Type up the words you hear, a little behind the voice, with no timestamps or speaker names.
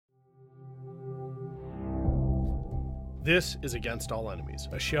This is Against All Enemies,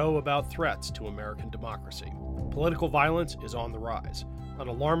 a show about threats to American democracy. Political violence is on the rise. An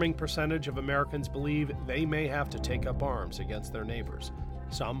alarming percentage of Americans believe they may have to take up arms against their neighbors.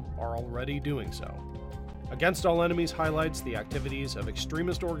 Some are already doing so. Against All Enemies highlights the activities of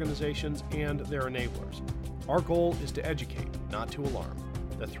extremist organizations and their enablers. Our goal is to educate, not to alarm.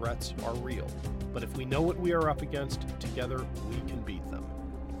 The threats are real, but if we know what we are up against, together we can beat them.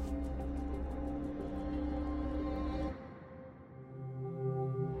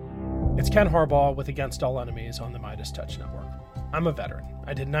 It's Ken Harbaugh with Against All Enemies on the Midas Touch Network. I'm a veteran.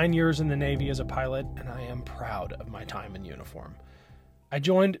 I did 9 years in the Navy as a pilot, and I am proud of my time in uniform. I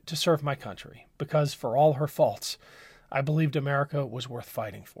joined to serve my country because, for all her faults, I believed America was worth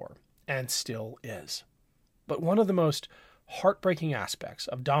fighting for, and still is. But one of the most heartbreaking aspects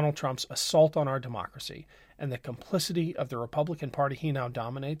of Donald Trump's assault on our democracy and the complicity of the Republican Party he now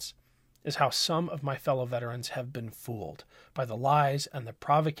dominates is how some of my fellow veterans have been fooled by the lies and the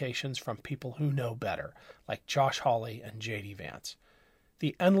provocations from people who know better, like Josh Hawley and J.D. Vance.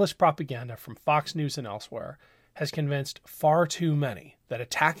 The endless propaganda from Fox News and elsewhere has convinced far too many that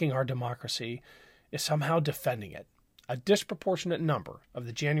attacking our democracy is somehow defending it. A disproportionate number of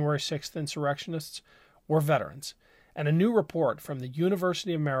the January 6th insurrectionists were veterans, and a new report from the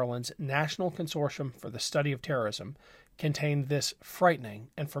University of Maryland's National Consortium for the Study of Terrorism contained this frightening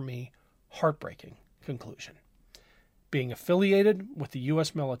and, for me, heartbreaking conclusion. Being affiliated with the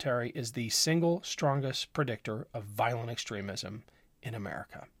U.S. military is the single strongest predictor of violent extremism in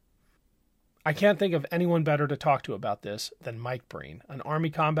America. I can't think of anyone better to talk to about this than Mike Breen, an Army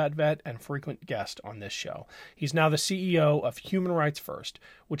combat vet and frequent guest on this show. He's now the CEO of Human Rights First,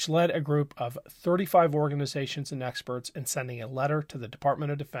 which led a group of 35 organizations and experts in sending a letter to the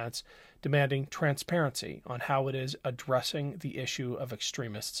Department of Defense demanding transparency on how it is addressing the issue of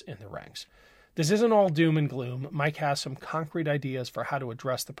extremists in the ranks. This isn't all doom and gloom. Mike has some concrete ideas for how to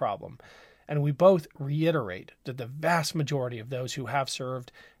address the problem, and we both reiterate that the vast majority of those who have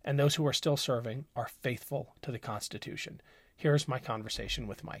served and those who are still serving are faithful to the Constitution. Here's my conversation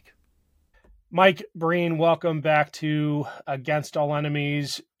with Mike. Mike Breen, welcome back to Against All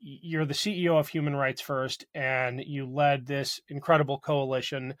Enemies. You're the CEO of Human Rights First, and you led this incredible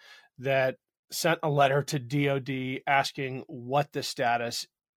coalition that sent a letter to DOD asking what the status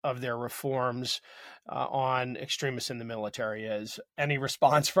of their reforms on extremists in the military is. Any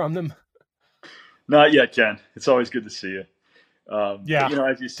response from them? Not yet, Ken. It's always good to see you. Yeah. But,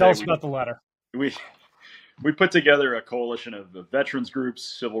 as you say, tell us about the letter. We put together a coalition of veterans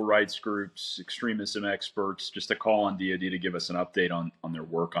groups, civil rights groups, extremism experts, just to call on DOD to give us an update on their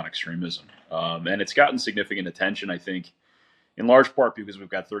work on extremism. And it's gotten significant attention, I think, in large part because we've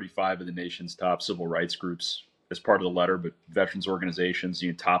got 35 of the nation's top civil rights groups as part of the letter, but veterans organizations,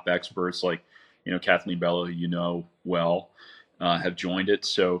 top experts like, Kathleen Bellow, who you know well, have joined it.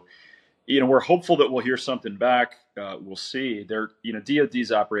 So, we're hopeful that we'll hear something back. We'll see.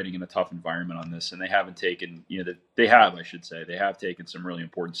 DOD's operating in a tough environment on this, and they haven't taken, they have taken some really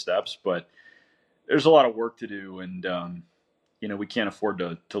important steps, but there's a lot of work to do, and we can't afford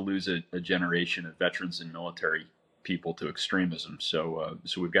to lose a generation of veterans and military people to extremism. So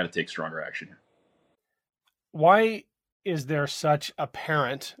we've got to take stronger action here. Why is there such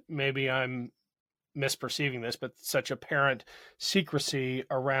apparent, maybe I'm misperceiving this, but such apparent secrecy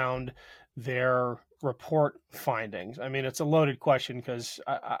around their report findings? I mean, it's a loaded question because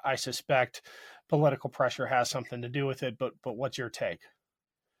I suspect political pressure has something to do with it, but what's your take?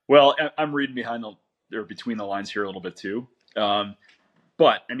 Well, I'm reading between the lines here a little bit too.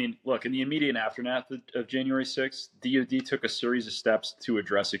 But I mean, look, in the immediate aftermath of January 6th, DOD took a series of steps to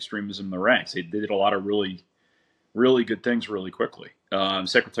address extremism in the ranks. They did a lot of really, really good things really quickly.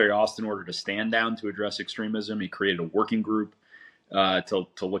 Secretary Austin ordered a stand down to address extremism. He created a working group to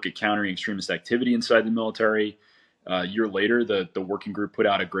look at countering extremist activity inside the military. A year later, the working group put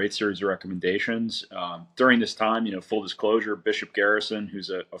out a great series of recommendations. During this time, full disclosure, Bishop Garrison, who's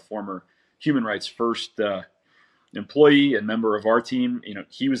a former Human Rights First employee and member of our team,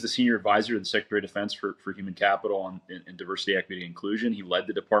 he was the senior advisor to the Secretary of Defense for Human Capital and Diversity, Equity, and Inclusion. He led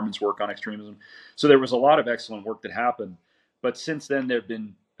the department's work on extremism. So there was a lot of excellent work that happened. But since then, there have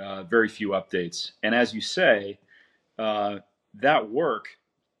been very few updates. And as you say, that work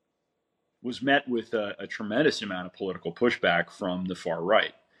was met with a tremendous amount of political pushback from the far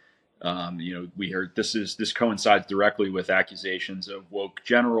right. We heard this coincides directly with accusations of woke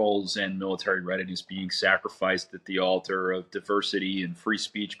generals and military readiness being sacrificed at the altar of diversity and free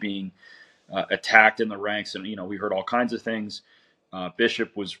speech being attacked in the ranks. And, we heard all kinds of things.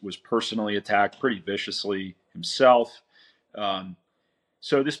 Bishop was personally attacked pretty viciously himself.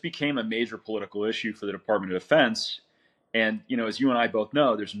 So this became a major political issue for the Department of Defense. And, as you and I both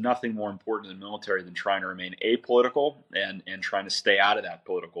know, there's nothing more important in the military than trying to remain apolitical and trying to stay out of that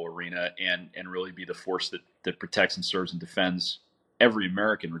political arena and really be the force that protects and serves and defends every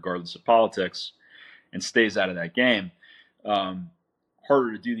American, regardless of politics, and stays out of that game.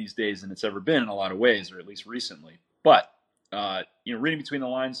 Harder to do these days than it's ever been in a lot of ways, or at least recently. But, reading between the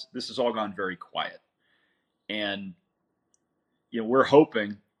lines, this has all gone very quiet. And, we're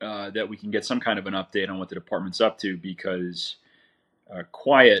hoping that we can get some kind of an update on what the department's up to, because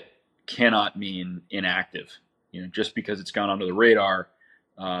quiet cannot mean inactive. Just because it's gone under the radar,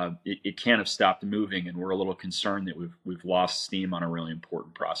 it can't have stopped moving, and we're a little concerned that we've lost steam on a really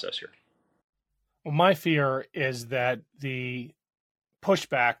important process here. Well, my fear is that the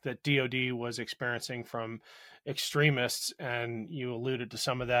pushback that DOD was experiencing from extremists, and you alluded to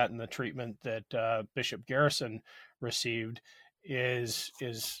some of that in the treatment that Bishop Garrison received, is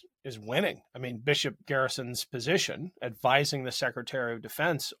winning. I mean, Bishop Garrison's position, advising the Secretary of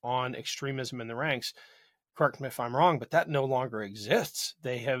Defense on extremism in the ranks, correct me if I'm wrong, but that no longer exists.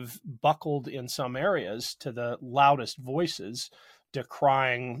 They have buckled in some areas to the loudest voices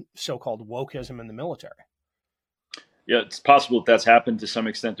decrying so-called wokeism in the military. Yeah, it's possible that's happened to some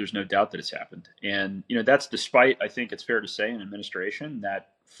extent. There's no doubt that it's happened. And, that's despite, I think it's fair to say, an administration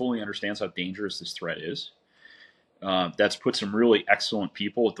that fully understands how dangerous this threat is. That's put some really excellent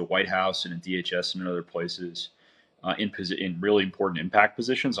people at the White House and at DHS and in other places in really important impact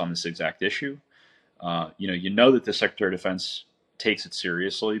positions on this exact issue. That the Secretary of Defense takes it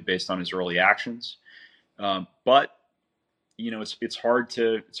seriously based on his early actions. But it's hard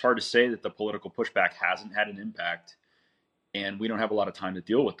to say that the political pushback hasn't had an impact, and we don't have a lot of time to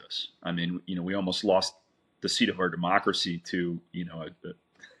deal with this. I mean, we almost lost the seat of our democracy to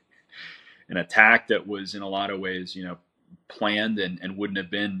an attack that was in a lot of ways planned and wouldn't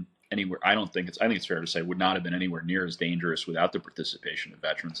have been anywhere. I think it's fair to say would not have been anywhere near as dangerous without the participation of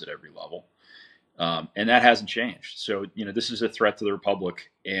veterans at every level. And that hasn't changed. So, this is a threat to the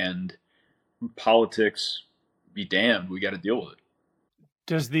republic, and politics be damned, we got to deal with it.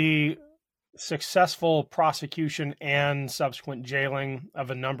 Does the successful prosecution and subsequent jailing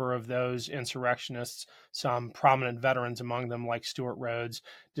of a number of those insurrectionists, some prominent veterans among them like Stuart Rhodes,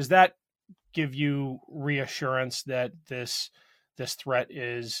 does that give you reassurance that this threat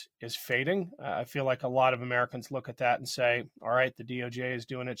is fading? I feel like a lot of Americans look at that and say, all right, the DOJ is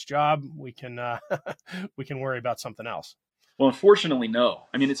doing its job. We can we can worry about something else. Well, unfortunately, no.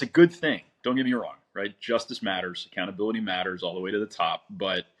 I mean, it's a good thing. Don't get me wrong, right? Justice matters. Accountability matters all the way to the top.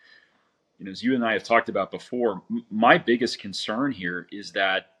 But, as you and I have talked about before, my biggest concern here is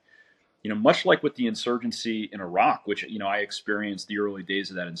that, much like with the insurgency in Iraq, which, I experienced the early days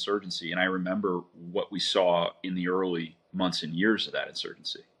of that insurgency, and I remember what we saw in the early months and years of that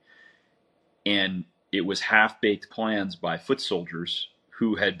insurgency. And it was half-baked plans by foot soldiers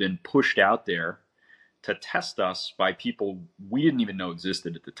who had been pushed out there to test us by people we didn't even know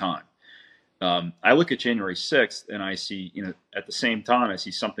existed at the time. I look at January 6th and I see, at the same time, I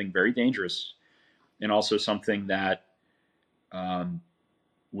see something very dangerous, and also something that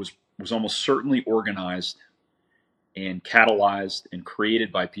was almost certainly organized and catalyzed and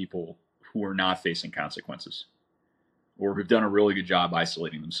created by people who are not facing consequences, or who've done a really good job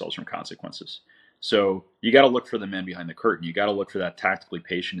isolating themselves from consequences. So you got to look for the men behind the curtain. You got to look for that tactically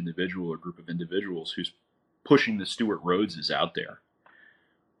patient individual or group of individuals who's pushing the Stuart Rhodeses out there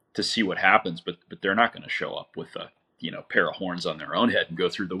to see what happens. But they're not going to show up with a pair of horns on their own head and go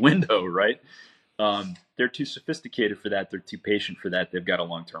through the window, right? They're too sophisticated for that. They're too patient for that. They've got a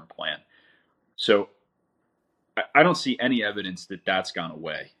long-term plan. So I don't see any evidence that that's gone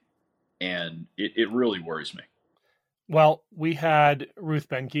away, and it really worries me. Well, we had Ruth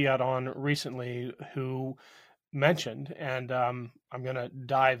Ben-Ghiat on recently who mentioned, and I'm going to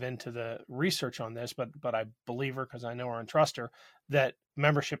dive into the research on this, but I believe her because I know her and trust her, that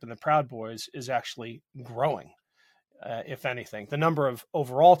membership in the Proud Boys is actually growing, if anything. The number of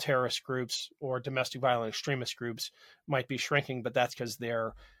overall terrorist groups or domestic violent extremist groups might be shrinking, but that's because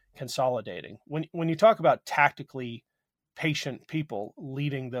they're consolidating. When you talk about tactically patient people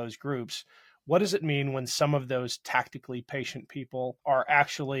leading those groups, what does it mean when some of those tactically patient people are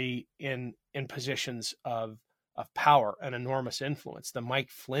actually in positions of power and enormous influence? The Mike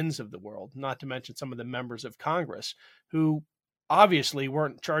Flynn's of the world, not to mention some of the members of Congress who obviously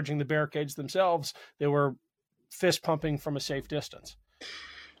weren't charging the barricades themselves. They were fist pumping from a safe distance.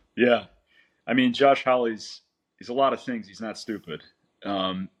 Yeah. I mean, Josh Hawley's a lot of things. He's not stupid.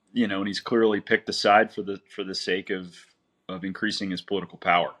 And he's clearly picked a side for the sake of increasing his political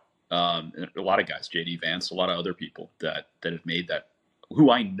power. And a lot of guys, J.D. Vance, a lot of other people that have made that,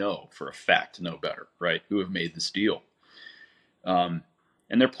 who I know for a fact know better, right? Who have made this deal. And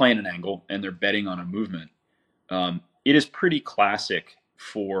they're playing an angle and they're betting on a movement. It is pretty classic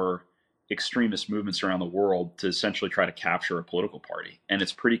for extremist movements around the world to essentially try to capture a political party. And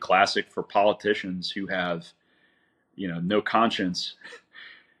it's pretty classic for politicians who have, no conscience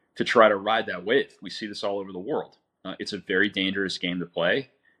to try to ride that wave. We see this all over the world. It's a very dangerous game to play.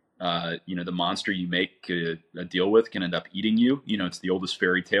 The monster you make a deal with can end up eating you. It's the oldest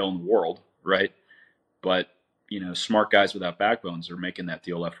fairy tale in the world, right? But smart guys without backbones are making that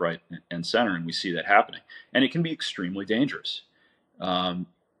deal left, right, and center, and we see that happening. And it can be extremely dangerous.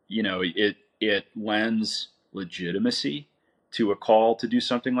 It lends legitimacy to a call to do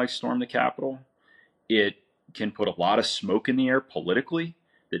something like storm the Capitol. It can put a lot of smoke in the air politically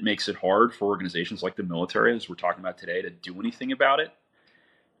that makes it hard for organizations like the military, as we're talking about today, to do anything about it.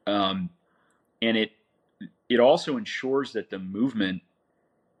 And it also ensures that the movement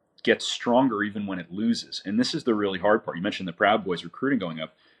gets stronger even when it loses. And this is the really hard part. You mentioned the Proud Boys recruiting going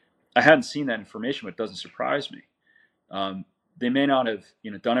up. I hadn't seen that information, but it doesn't surprise me. They may not have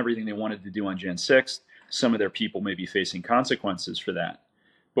done everything they wanted to do on Jan 6th. Some of their people may be facing consequences for that.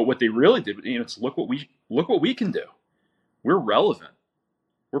 But what they really did, it's look what we can do. We're relevant.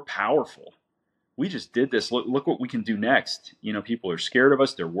 We're powerful. We just did this. Look what we can do next. People are scared of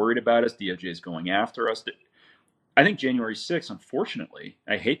us. They're worried about us. DOJ is going after us. I think January 6th, unfortunately,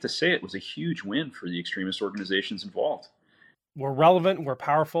 I hate to say it, was a huge win for the extremist organizations involved. We're relevant, we're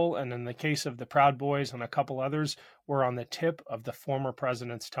powerful, and in the case of the Proud Boys and a couple others, we're on the tip of the former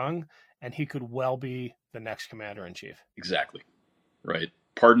president's tongue, and he could well be the next commander-in-chief. Exactly. Right.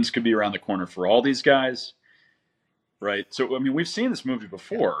 Pardons could be around the corner for all these guys. Right. So, we've seen this movie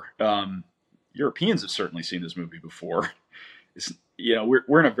before. Europeans have certainly seen this movie before.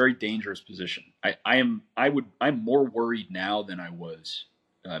 We're in a very dangerous position. I'm more worried now than I was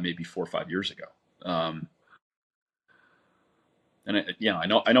maybe 4 or 5 years ago. And I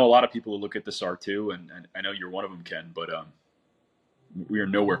know a lot of people who look at this are too, and I know you're one of them, Ken. But we are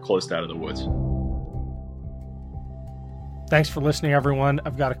nowhere close to out of the woods. Thanks for listening, everyone.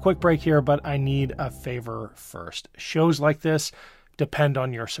 I've got a quick break here, but I need a favor first. Shows like this depend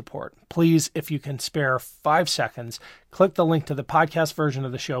on your support. Please, if you can spare 5 seconds, click the link to the podcast version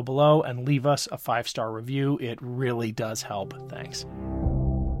of the show below and leave us a 5-star review. It really does help. Thanks.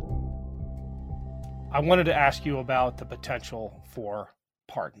 I wanted to ask you about the potential for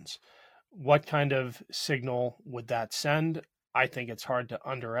pardons. What kind of signal would that send? I think it's hard to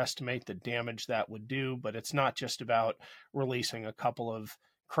underestimate the damage that would do, but it's not just about releasing a couple of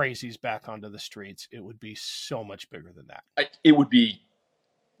crazies back onto the streets. It would be so much bigger than that. It would be,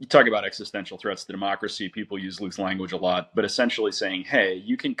 you talk about existential threats to democracy. People use loose language a lot, but essentially saying, hey,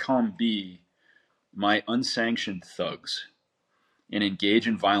 you can come be my unsanctioned thugs and engage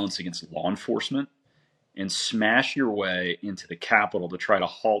in violence against law enforcement and smash your way into the Capitol to try to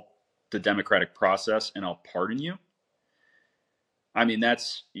halt the democratic process, and I'll pardon you.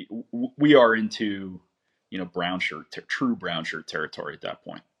 We are into, true brown shirt territory at that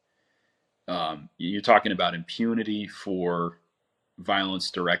point. You're talking about impunity for violence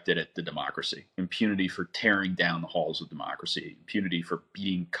directed at the democracy, impunity for tearing down the halls of democracy, impunity for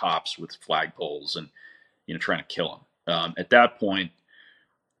beating cops with flagpoles and, trying to kill them. At that point,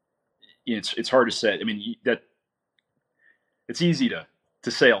 it's hard to say. That it's easy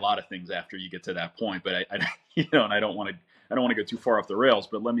to say a lot of things after you get to that point, but I don't want to go too far off the rails,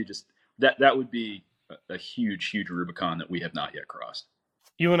 but let me just, that would be a huge Rubicon that we have not yet crossed.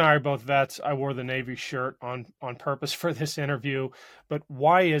 You and I are both vets. I wore the Navy shirt on purpose for this interview, but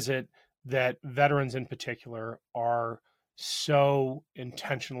why is it that veterans in particular are so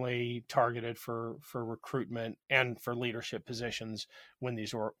intentionally targeted for recruitment and for leadership positions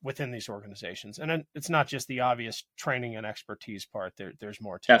within these organizations? And it's not just the obvious training and expertise part. There's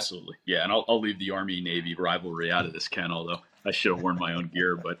more to Absolutely. It. Yeah. And I'll leave the Army-Navy rivalry out of this, Ken, although I should have worn my own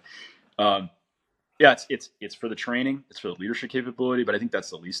gear. But it's for the training, it's for the leadership capability, but I think that's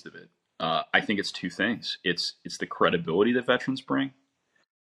the least of it. I think it's two things. It's the credibility that veterans bring.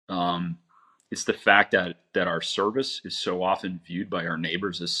 It's the fact that our service is so often viewed by our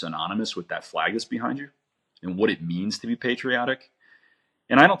neighbors as synonymous with that flag that's behind you and what it means to be patriotic.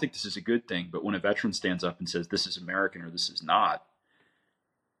 And I don't think this is a good thing, but when a veteran stands up and says this is American or this is not,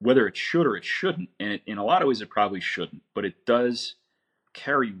 whether it should or it shouldn't, and in a lot of ways it probably shouldn't, but it does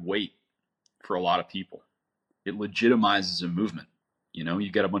carry weight for a lot of people. It legitimizes a movement.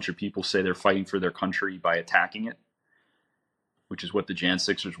 You get a bunch of people say they're fighting for their country by attacking it, which is what the Jan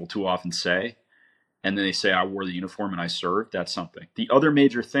 6ers will too often say. And then they say, I wore the uniform and I served. That's something. The other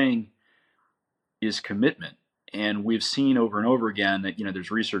major thing is commitment. And we've seen over and over again that, there's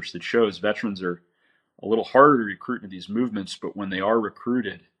research that shows veterans are a little harder to recruit into these movements, but when they are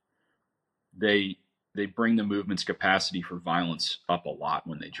recruited, they bring the movement's capacity for violence up a lot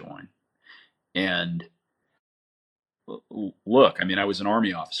when they join. And look, I mean, I was an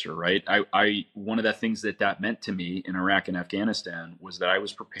Army officer, right? I one of the things that meant to me in Iraq and Afghanistan was that I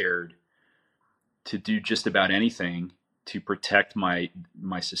was prepared to do just about anything to protect my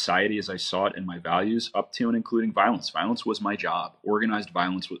society as I saw it and my values, up to and including violence. Violence was my job. Organized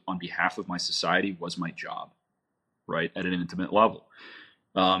violence on behalf of my society was my job, right, at an intimate level.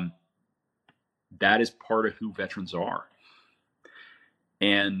 That is part of who veterans are.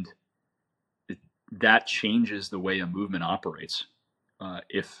 And that changes the way a movement operates.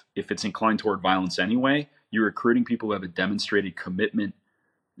 If it's inclined toward violence anyway, you're recruiting people who have a demonstrated commitment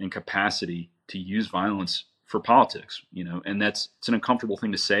and capacity to use violence for politics, and it's an uncomfortable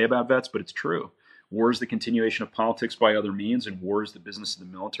thing to say about vets, but it's true. War is the continuation of politics by other means, and war is the business of the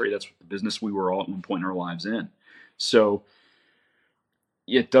military. That's the business we were all at one point in our lives in. So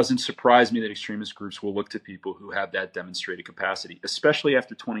it doesn't surprise me that extremist groups will look to people who have that demonstrated capacity, especially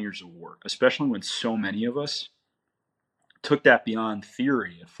after 20 years of war, especially when so many of us took that beyond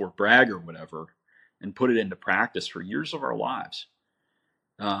theory at Fort Bragg or whatever and put it into practice for years of our lives.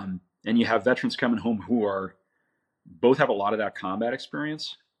 And you have veterans coming home who both have a lot of that combat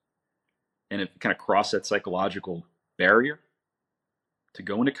experience and it kind of crossed that psychological barrier to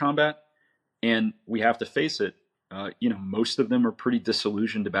go into combat. And we have to face it. Most of them are pretty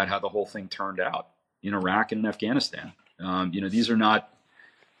disillusioned about how the whole thing turned out in Iraq and in Afghanistan. These are not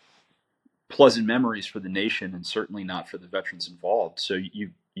pleasant memories for the nation, and certainly not for the veterans involved. So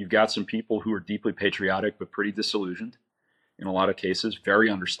you've got some people who are deeply patriotic but pretty disillusioned in a lot of cases, very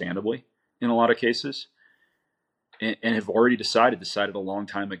understandably in a lot of cases, and have already decided a long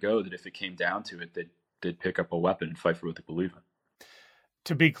time ago that if it came down to it, they'd pick up a weapon and fight for what they believe in.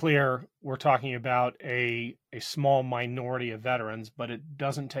 To be clear, we're talking about a small minority of veterans, but it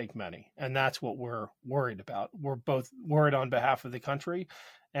doesn't take many. And that's what we're worried about. We're both worried on behalf of the country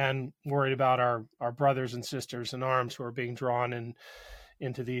and worried about our brothers and sisters in arms who are being drawn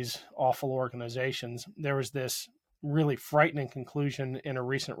into these awful organizations. There was this really frightening conclusion in a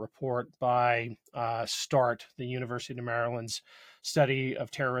recent report by START, the University of Maryland's study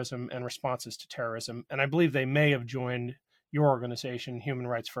of terrorism and responses to terrorism. And I believe they may have joined your organization, Human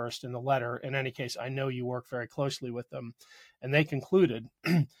Rights First, in the letter. In any case, I know you work very closely with them. And they concluded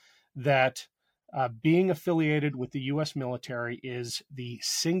that being affiliated with the U.S. military is the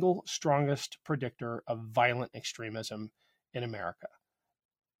single strongest predictor of violent extremism in America.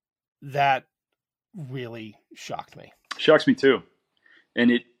 That really shocked me. Shocks me too.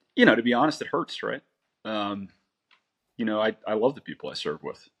 And it, to be honest, it hurts, right? I love the people I serve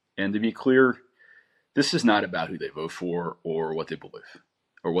with. And to be clear, this is not about who they vote for or what they believe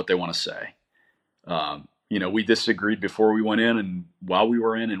or what they want to say. We disagreed before we went in and while we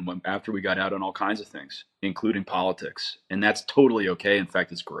were in and after we got out on all kinds of things, including politics. And that's totally okay. In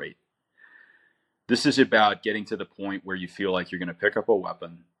fact, it's great. This is about getting to the point where you feel like you're going to pick up a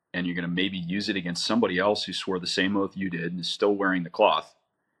weapon and you're going to maybe use it against somebody else who swore the same oath you did and is still wearing the cloth,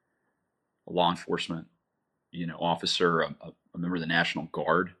 a law enforcement, officer, a member of the National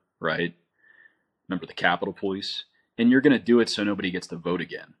Guard, right? Member of the Capitol Police. And you're going to do it so nobody gets to vote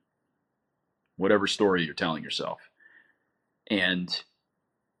again, whatever story you're telling yourself. And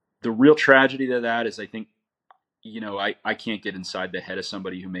the real tragedy to that is I think, I can't get inside the head of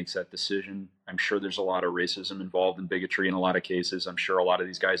somebody who makes that decision. I'm sure there's a lot of racism involved in bigotry in a lot of cases. I'm sure a lot of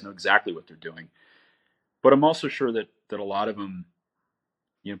these guys know exactly what they're doing. But I'm also sure that a lot of them,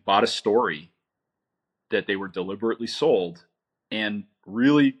 bought a story that they were deliberately sold and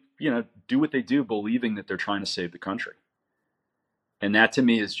really, do what they do believing that they're trying to save the country. And that to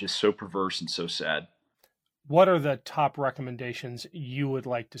me is just so perverse and so sad. What are the top recommendations you would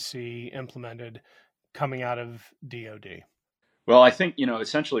like to see implemented coming out of DOD? Well, I think,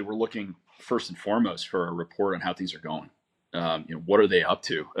 essentially we're looking first and foremost for a report on how things are going. What are they up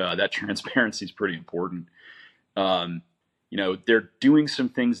to? That transparency is pretty important. They're doing some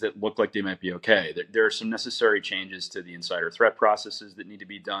things that look like they might be okay. There are some necessary changes to the insider threat processes that need to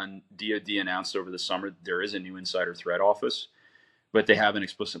be done. DOD announced over the summer there is a new insider threat office, but they haven't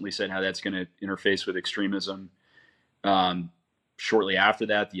explicitly said how that's going to interface with extremism. Shortly after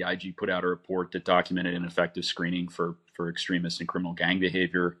that, the IG put out a report that documented ineffective screening for extremists and criminal gang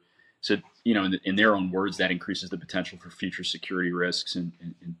behavior. So, in their own words, that increases the potential for future security risks and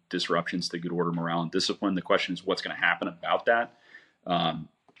disruptions to good order, morale, and discipline. The question is what's going to happen about that.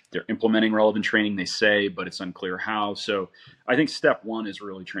 They're implementing relevant training, they say, but it's unclear how. So I think step one is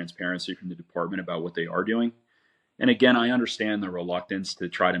really transparency from the department about what they are doing. And again, I understand the reluctance to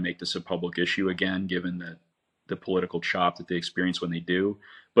try to make this a public issue again, given the political chop that they experience when they do.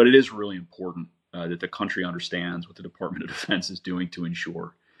 But it is really important that the country understands what the Department of Defense is doing to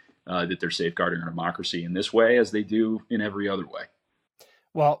ensure that they're safeguarding our democracy in this way, as they do in every other way.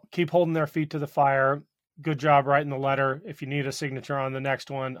 Well, keep holding their feet to the fire. Good job writing the letter. If you need a signature on the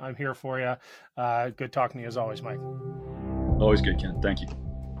next one, I'm here for you. Good talking to you as always, Mike. Always good, Ken. Thank you.